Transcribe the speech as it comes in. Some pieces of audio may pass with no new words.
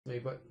me,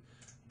 but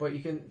you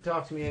can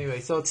talk to me anyway.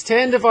 So it's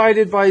 10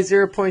 divided by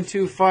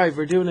 0.25.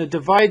 We're doing a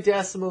divide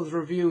decimals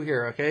review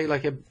here, okay?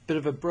 Like a bit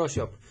of a brush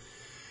up.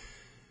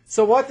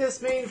 So what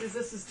this means is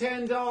this is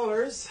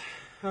 $10,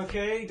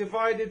 okay,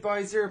 divided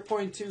by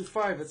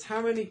 0.25. It's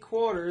how many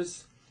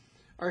quarters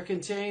are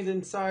contained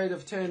inside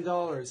of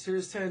 $10.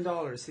 Here's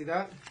 $10. See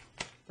that?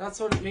 That's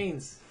what it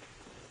means.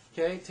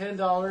 Okay,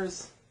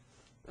 $10.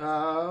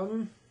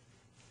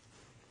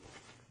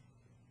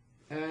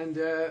 And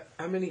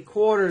how many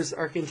quarters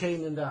are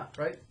contained in that,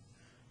 right?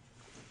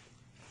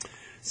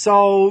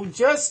 So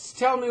just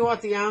tell me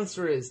what the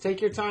answer is.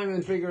 Take your time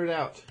and figure it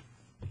out.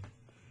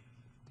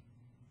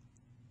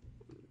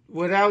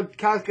 Without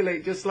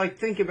calculate, just like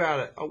think about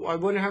it. I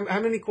wonder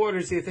how many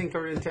quarters do you think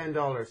are in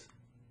 $10?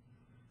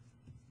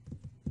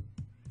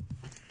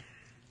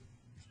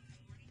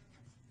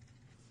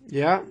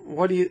 Yeah,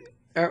 what do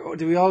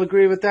we all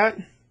agree with that?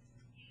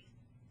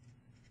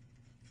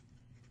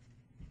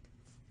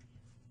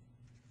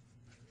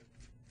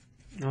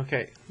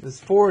 Okay, it's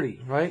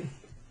 40, right?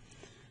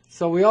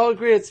 So we all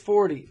agree it's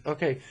 40.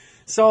 Okay,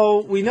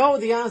 so we know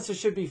the answer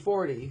should be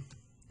 40.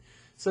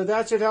 So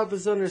that should help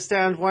us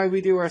understand why we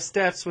do our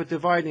steps with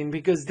dividing.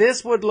 Because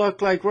this would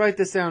look like, write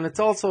this down, it's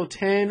also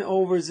 10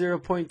 over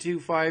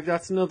 0.25.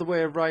 That's another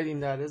way of writing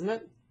that, isn't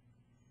it?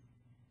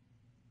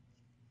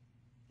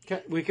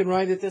 Okay, we can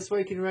write it this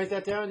way. Can you write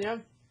that down, yeah?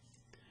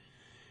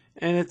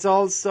 And it's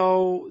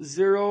also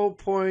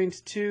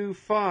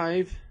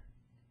 0.25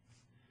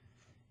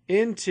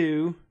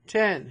 into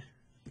 10.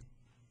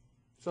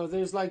 So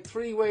there's like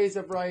 3 ways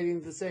of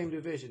writing the same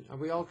division. Are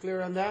we all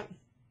clear on that?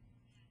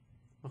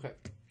 Okay.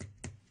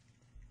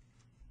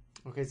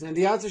 Okay, so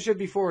the answer should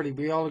be 40.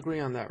 We all agree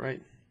on that,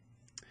 right?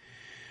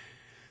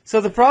 So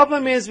the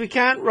problem is we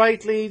can't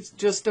rightly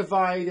just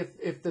divide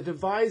if the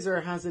divisor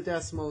has a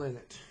decimal in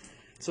it.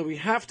 So we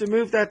have to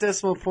move that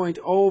decimal point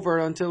over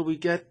until we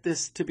get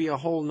this to be a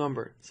whole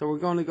number. So we're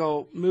going to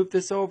go move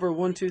this over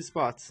 1, 2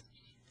 spots.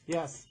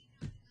 Yes.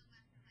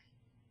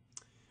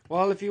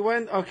 Well, if you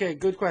went, okay,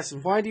 good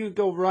question. Why do you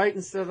go right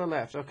instead of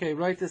left? Okay,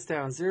 write this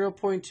down,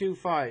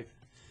 0.25.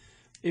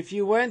 If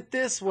you went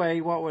this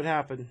way, what would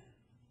happen?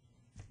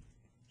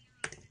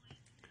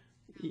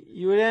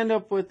 You would end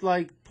up with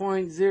like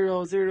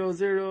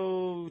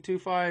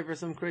 0.00025 or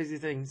some crazy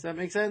thing. Does that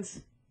make sense?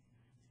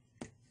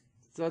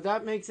 So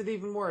that makes it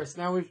even worse.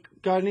 Now we've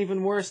got an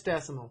even worse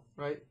decimal,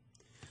 right?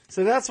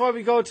 So that's why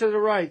we go to the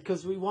right,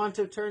 because we want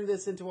to turn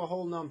this into a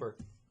whole number.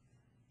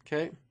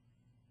 Okay?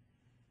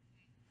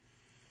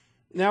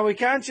 Now we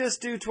can't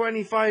just do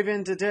 25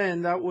 into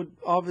 10. That would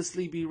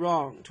obviously be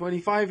wrong.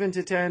 25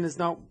 into 10 is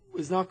not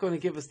going to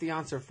give us the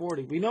answer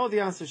 40. We know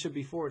the answer should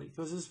be 40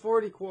 because there's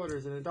 40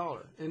 quarters in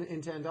 $1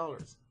 in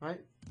 $10,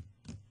 right?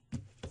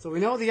 So we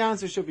know the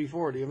answer should be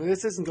 40. I mean,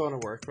 this isn't going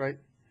to work, right?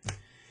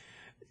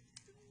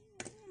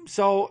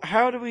 So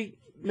how do we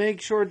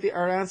make sure that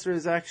our answer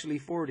is actually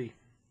 40?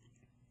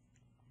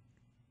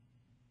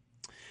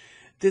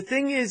 The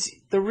thing is,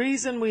 the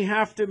reason we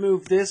have to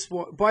move this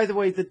one, by the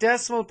way, the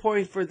decimal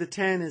point for the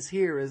 10 is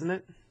here, isn't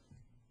it?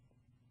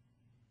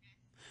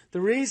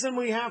 The reason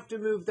we have to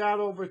move that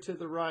over to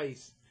the right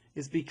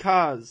is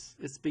because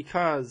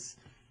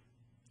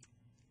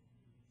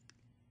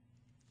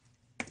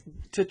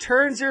to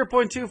turn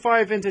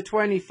 0.25 into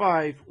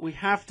 25, we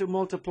have to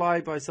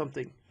multiply by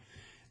something.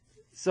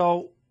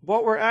 So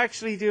what we're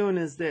actually doing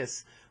is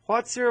this.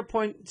 What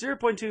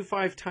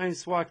 0.25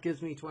 times what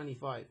gives me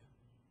 25?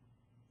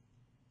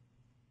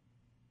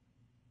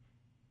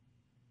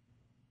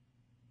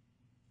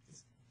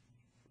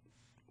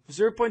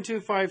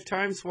 0.25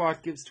 times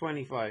what gives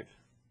 25?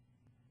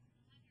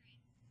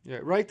 Yeah,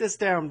 write this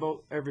down,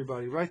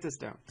 everybody. Write this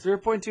down.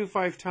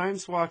 0.25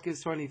 times what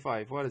gives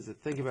 25? What is it?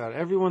 Think about it.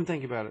 Everyone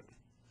think about it.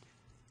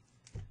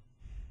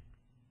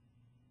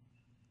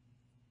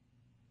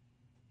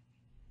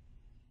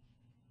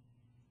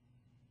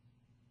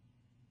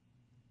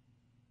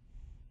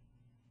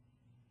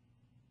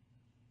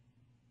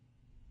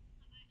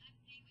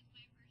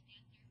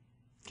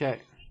 Okay.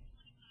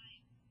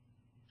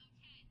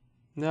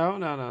 No.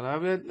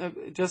 I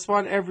just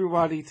want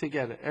everybody to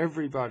get it.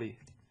 Everybody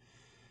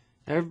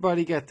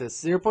get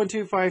this.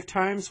 0.25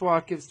 times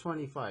what gives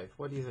 25?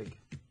 What do you think?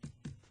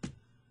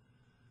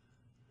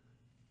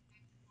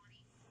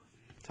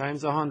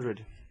 Times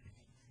 100.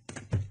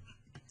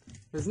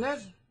 Isn't it?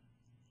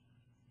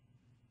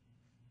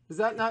 Is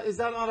that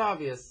not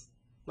obvious?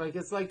 Like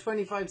it's like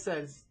 25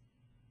 cents.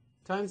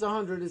 Times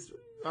 100 is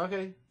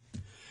okay.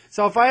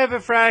 So if I have a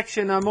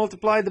fraction, I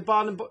multiply the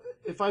bottom.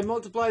 If I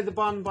multiply the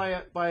bottom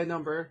by a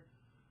number,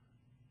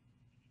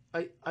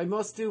 I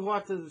must do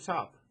what to the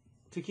top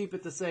to keep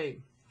it the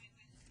same?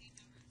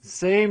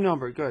 Same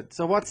number, good.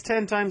 So what's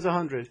 10 times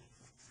 100?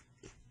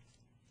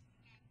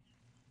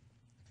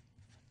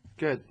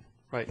 Good,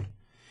 right.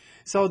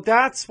 So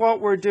that's what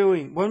we're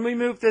doing. When we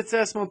move this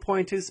decimal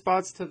point 2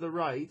 spots to the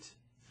right,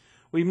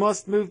 we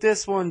must move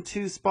this one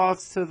 2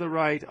 spots to the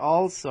right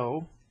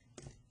also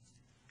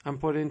and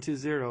put in 2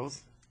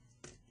 zeros.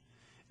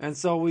 And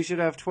so we should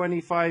have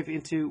 25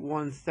 into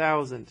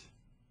 1,000.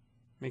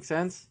 Make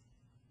sense?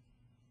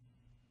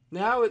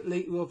 Now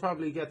we'll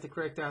probably get the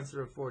correct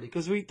answer of 40.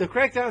 Because the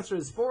correct answer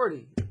is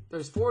 40.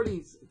 There's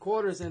 40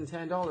 quarters in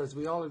 $10.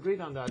 We all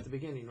agreed on that at the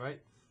beginning, right?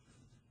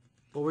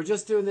 But we're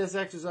just doing this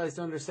exercise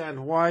to understand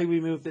why we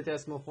move the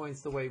decimal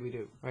points the way we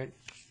do, right?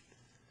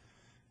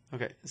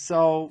 Okay,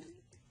 so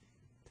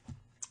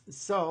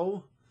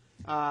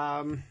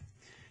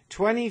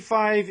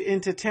 25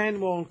 into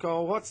 10 won't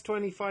go. What's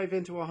 25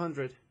 into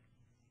 100?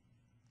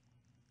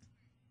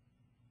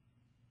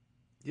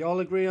 You all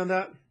agree on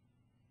that?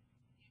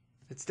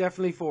 It's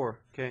definitely 4.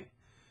 Okay.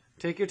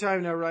 Take your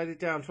time now, write it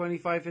down.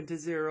 25 into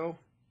 0.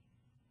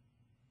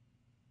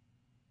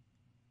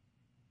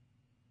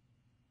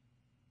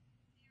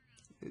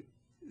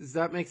 Does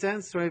that make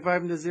sense?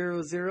 25 into 0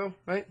 is 0,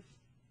 right?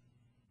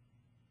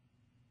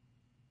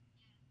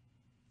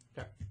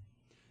 Okay.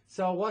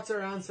 So what's our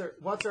answer?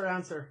 What's our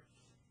answer?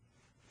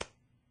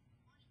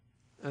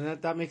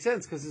 And that makes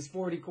sense because it's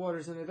 40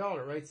 quarters in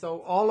 $1, right?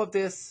 So all of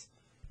this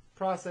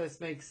process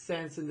makes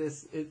sense in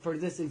this for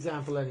this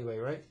example anyway,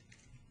 right?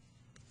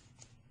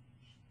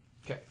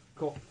 Okay,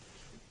 cool.